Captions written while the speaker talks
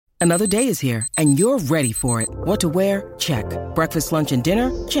Another day is here, and you're ready for it. What to wear? Check. Breakfast, lunch, and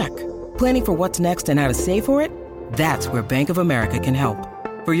dinner? Check. Planning for what's next and how to save for it? That's where Bank of America can help.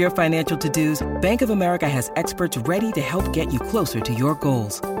 For your financial to-dos, Bank of America has experts ready to help get you closer to your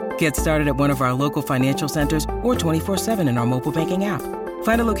goals. Get started at one of our local financial centers or 24/7 in our mobile banking app.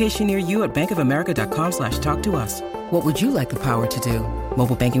 Find a location near you at bankofamerica.com/talktous. What would you like the power to do?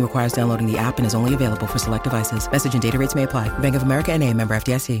 Mobile banking requires downloading the app and is only available for select devices. Message and data rates may apply. Bank of America N.A., member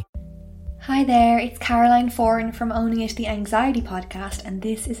FDIC. Hi there, it's Caroline Foran from Owning It, the Anxiety Podcast, and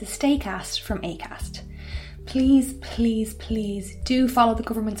this is a Staycast from Acast. Please, please, please do follow the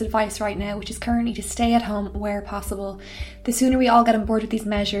government's advice right now, which is currently to stay at home where possible. The sooner we all get on board with these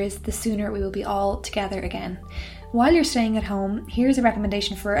measures, the sooner we will be all together again. While you're staying at home, here's a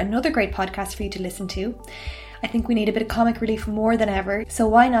recommendation for another great podcast for you to listen to. I think we need a bit of comic relief more than ever, so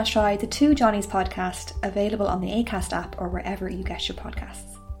why not try the Two Johnnies podcast, available on the Acast app or wherever you get your podcasts.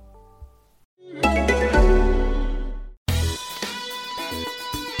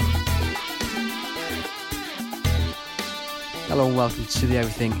 Hello and welcome to the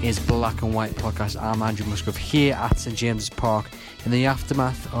Everything is Black and White podcast. I'm Andrew Musgrove here at St James's Park in the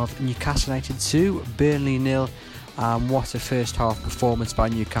aftermath of Newcastle United 2, Burnley 0. What a first half performance by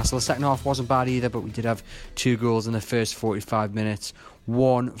Newcastle. The second half wasn't bad either, but we did have 2 goals in the first 45 minutes.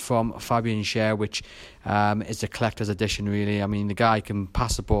 One from Fabian Schär, which is a collector's edition really. I mean, the guy can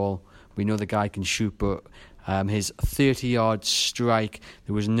pass the ball. We know the guy can shoot, but his 30-yard strike,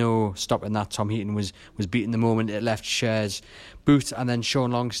 there was no stopping that. Tom Heaton was beating the moment it left Schär's boot, and then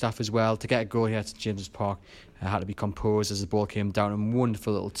Sean Longstaff as well to get a goal here at St James's Park. Had to be composed as the ball came down. A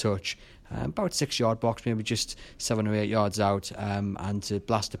wonderful little touch, about 6-yard box, maybe just 7 or 8 yards out, and to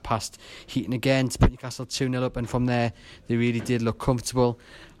blast it past Heaton again to put Newcastle 2-0 up, and from there they really did look comfortable.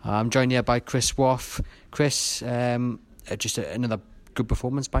 I'm joined here by Chris Waugh. Chris, just another good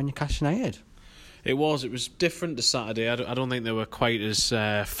performance by Newcastle United. It was different to Saturday. I don't think they were quite as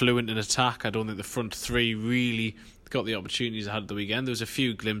fluent in attack. I don't think the front three really got the opportunities they had at the weekend. There was a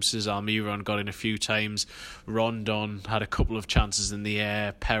few glimpses. Almiron got in a few times. Rondon had a couple of chances in the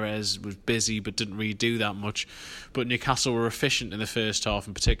air. Perez was busy but didn't really do that much. But Newcastle were efficient in the first half,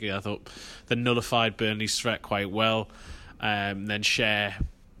 and particularly I thought they nullified Burnley's threat quite well. Then Schär,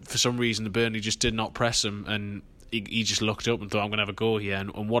 for some reason, the Burnley just did not press him, and he just looked up and thought, I'm going to have a go here.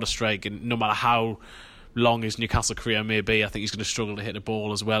 And what a strike. And no matter how long his Newcastle career may be, I think he's going to struggle to hit the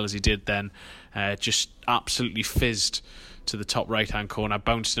ball as well as he did then. Just absolutely fizzed to the top right-hand corner,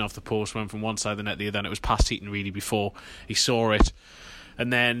 bounced in off the post, went from one side of the net to the other, and it was past Heaton really before he saw it.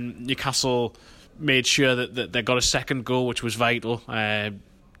 And then Newcastle made sure that they got a second goal, which was vital.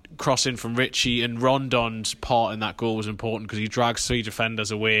 Crossing from Ritchie, and Rondon's part in that goal was important because he drags 3 defenders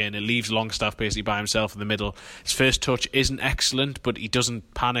away and it leaves Longstaff basically by himself in the middle. His first touch isn't excellent, but he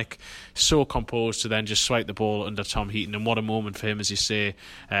doesn't panic, so composed to then just swipe the ball under Tom Heaton. And what a moment for him, as you say.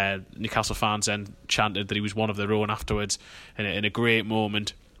 Newcastle fans then chanted that he was one of their own afterwards in a great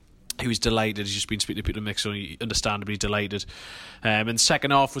moment. He was delighted. He's just been speaking to people in the mix, so he understandably delighted. And the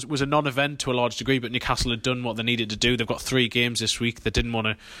second half was a non-event to a large degree, but Newcastle had done what they needed to do. They've got 3 games this week. They didn't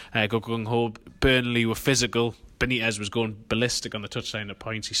want to go gung-ho. Burnley were physical. Benitez was going ballistic on the touchline at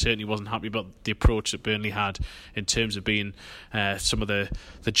points. He certainly wasn't happy about the approach that Burnley had in terms of being some of the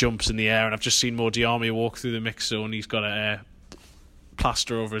jumps in the air. And I've just seen Mo Diarmi walk through the mix zone. He's got a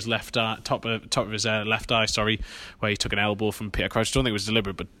plaster over his left eye, top of his left eye, where he took an elbow from Peter Crouch. I don't think it was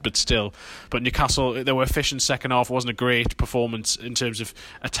deliberate, but still. But Newcastle, they were efficient second half. It wasn't a great performance in terms of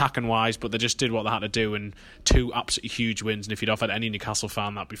attacking wise, but they just did what they had to do, and 2 absolutely huge wins. And if you'd offered any Newcastle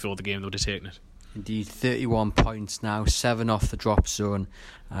fan that before the game, they would have taken it. Indeed, 31 points now, 7 off the drop zone.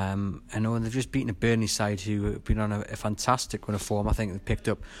 I know they've just beaten a Burnley side who have been on a fantastic run of form. I think they picked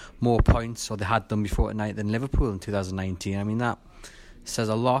up more points, or they had done before tonight, than Liverpool in 2019. I mean, that says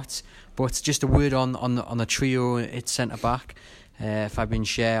a lot. But just a word on the trio at centre back. Fabian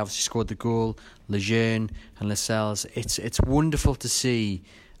Schär obviously scored the goal. Lejeune and Lascelles. It's wonderful to see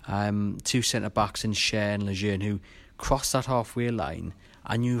 2 centre backs in Schär and Lejeune who cross that halfway line,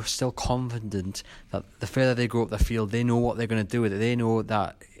 and you're still confident that the further they go up the field, they know what they're going to do with it. They know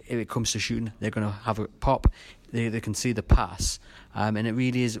that if it comes to shooting, they're going to have a pop. They can see the pass, and it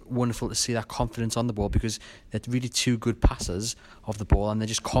really is wonderful to see that confidence on the ball, because they're really 2 good passers of the ball, and they're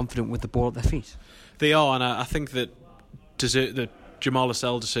just confident with the ball at their feet. They are, and I think that the Jamal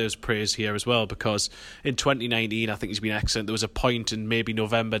Lascelles deserves praise here as well, because in 2019 I think he's been excellent. There was a point in maybe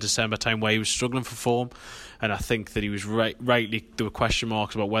November, December time where he was struggling for form, and I think that he was rightly, there were question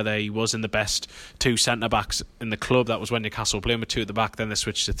marks about whether he was in the best two centre-backs in the club. That was when Newcastle were playing with two at the back, then they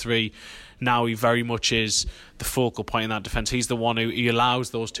switched to three. Now he very much is the focal point in that defence. He's the one he allows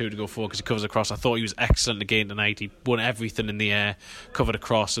those two to go forward because he covers across. I thought he was excellent again tonight. He won everything in the air, covered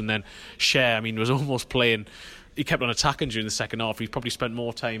across, and then Cher, was almost playing. He kept on attacking during the second half. He probably spent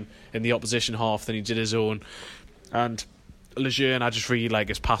more time in the opposition half than he did his own. And Lejeune, I just really like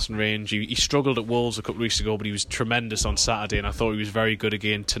his passing range. He struggled at Wolves a couple of weeks ago, but he was tremendous on Saturday, and I thought he was very good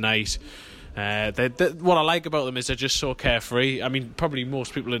again tonight. What I like about them is they're just so carefree. Probably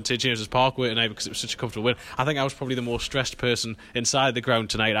most people in St James's Park were tonight because it was such a comfortable win. I think I was probably the most stressed person inside the ground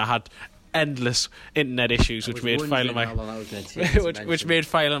tonight. I had endless internet issues which made filing my well,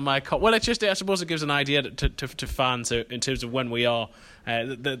 it's just, I suppose it gives an idea to fans in terms of when we are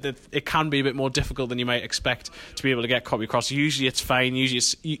it can be a bit more difficult than you might expect to be able to get copy across. Usually it's fine.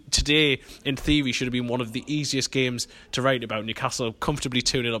 Today in theory should have been one of the easiest games to write about. Newcastle comfortably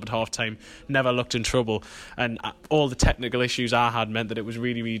 2-0 up at half time, never looked in trouble, and all the technical issues I had meant that it was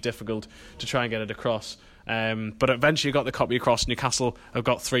really, really difficult to try and get it across. But eventually got the copy across. Newcastle have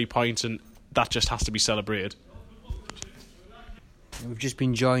got 3 points, and that just has to be celebrated. We've just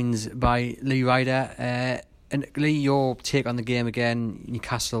been joined by Lee Ryder. And Lee, your take on the game again.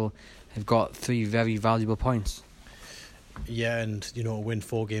 Newcastle have got 3 very valuable points. Yeah, and to win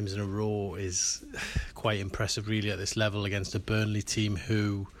 4 games in a row is quite impressive really at this level against a Burnley team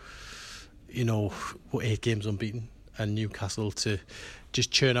who, were 8 games unbeaten, and Newcastle to just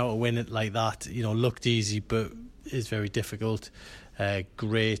churn out a win like that, looked easy but is very difficult.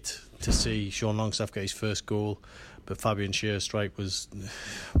 Great to see Sean Longstaff get his first goal, but Fabian Schär's strike was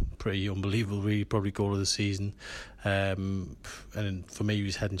pretty unbelievable really, probably goal of the season, and for me he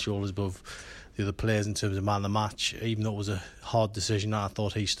was head and shoulders above the other players in terms of man of the match. Even though it was a hard decision, I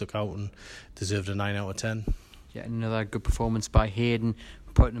thought he stuck out and deserved a 9 out of 10. Yeah, another good performance by Hayden,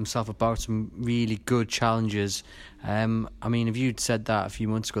 putting himself about some really good challenges. If you'd said that a few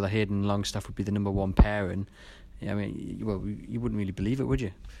months ago that Hayden and Longstaff would be the number 1 pairing, you wouldn't really believe it, would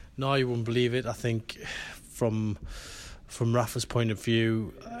you? No, you wouldn't believe it. I think from Rafa's point of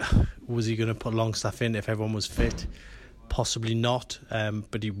view, was he going to put Longstaff in if everyone was fit? Possibly not,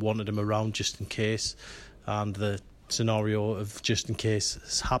 but he wanted him around just in case, and the scenario of just in case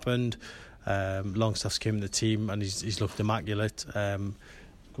has happened. Longstaff's came in the team and he's looked immaculate.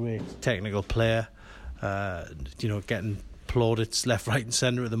 Great technical player, getting plaudits left, right and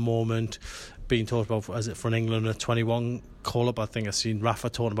centre at the moment, being talked about for an England under 21 call-up. I think I've seen Rafa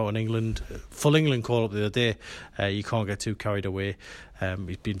talking about an full England call-up the other day. You can't get too carried away.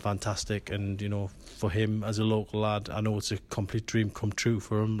 He's been fantastic, and for him as a local lad, I know it's a complete dream come true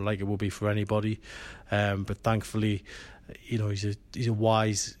for him, like it will be for anybody, but thankfully he's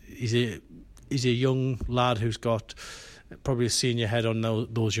a young lad who's got probably a senior head on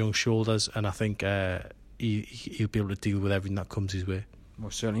those young shoulders, and I think he'll be able to deal with everything that comes his way.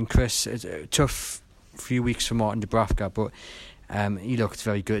 Most certainly. And Chris, it's a tough few weeks for Martin Dubravka, but he looked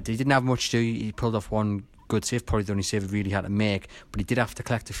very good. He didn't have much to do. He pulled off one good save, probably the only save he really had to make, but he did have to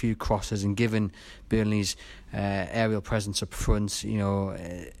collect a few crosses, and given Burnley's aerial presence up front,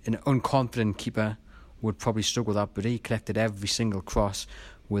 an unconfident keeper would probably struggle with that, but he collected every single cross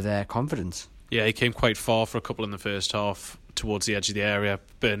with confidence. Yeah, he came quite far for a couple in the first half towards the edge of the area.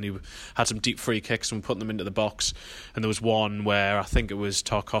 Burnley had some deep free kicks and putting them into the box, and there was one where I think it was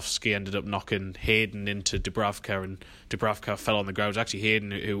Tarkowski ended up knocking Hayden into Dubravka, and Dubravka fell on the ground. It was actually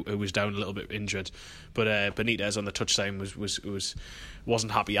Hayden who was down a little bit injured, but Benitez on the touchline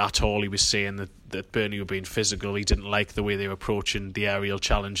wasn't happy at all. He was saying that Burnley were being physical. He didn't like the way they were approaching the aerial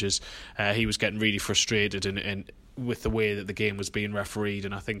challenges. He was getting really frustrated and with the way that the game was being refereed,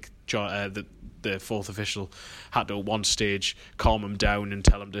 and I think the fourth official had to at one stage calm him down and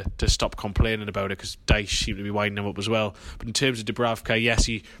tell him to stop complaining about it, because Dyche seemed to be winding him up as well. But in terms of Dubravka, yes,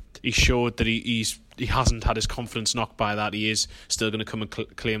 he showed that he hasn't had his confidence knocked by that. He is still going to come and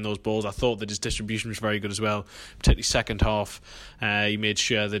claim those balls. I thought that his distribution was very good as well, particularly second half. He made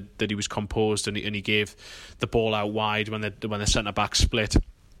sure that he was composed, and he gave the ball out wide when the centre back split.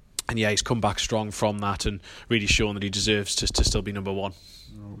 And yeah, he's come back strong from that and really shown that he deserves to still be number 1.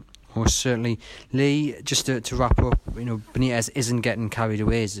 Most certainly. Lee, just to wrap up, Benitez isn't getting carried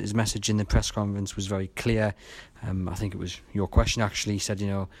away. His message in the press conference was very clear. I think it was your question actually. He said,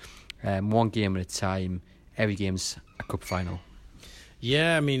 one game at a time, every game's a cup final.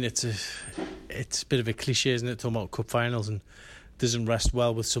 Yeah, it's a bit of a cliche, isn't it, talking about cup finals, and doesn't rest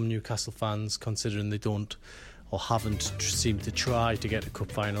well with some Newcastle fans, considering they don't or haven't seemed to try to get to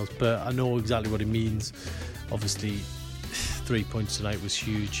cup finals. But I know exactly what he means. Obviously, 3 points tonight was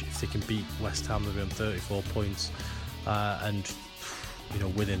huge. If they can beat West Ham, they'll be on 34 points, and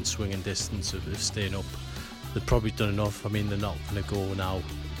within swinging distance of staying up. They've probably done enough. I mean, they're not going to go now,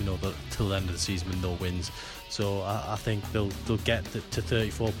 till the end of the season with no wins. So I think they'll get to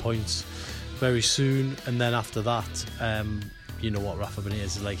 34 points very soon, and then after that, what Rafa Benitez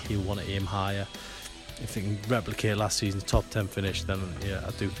is like, he'll want to aim higher. If they can replicate last season's top 10 finish, then yeah,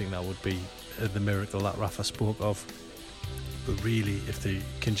 I do think that would be the miracle that Rafa spoke of. But really, if they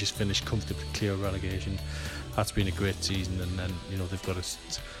can just finish comfortably clear of relegation, that's been a great season. And then they've got to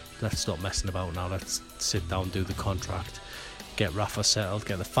let's stop messing about now. Let's sit down, do the contract, get Rafa settled,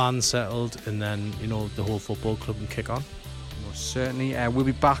 get the fans settled, and then the whole football club can kick on. Most certainly. We'll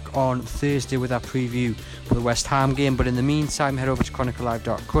be back on Thursday with our preview for the West Ham game, but in the meantime, head over to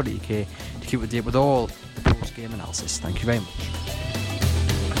chroniclelive.co.uk to keep up to date with all the post-game analysis. Thank you very much.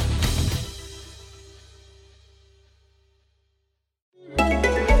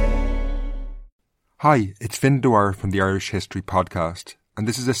 Hi, it's Finn Dwyer from the Irish History Podcast, and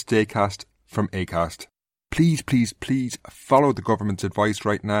this is a Staycast from Acast. Please, please, please follow the government's advice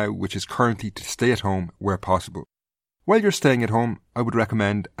right now, which is currently to stay at home where possible. While you're staying at home, I would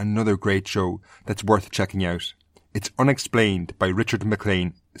recommend another great show that's worth checking out. It's Unexplained by Richard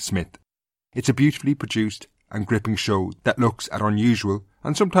McLean Smith. It's a beautifully produced and gripping show that looks at unusual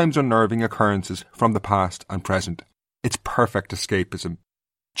and sometimes unnerving occurrences from the past and present. It's perfect escapism.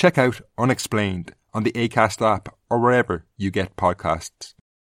 Check out Unexplained on the Acast app or wherever you get podcasts.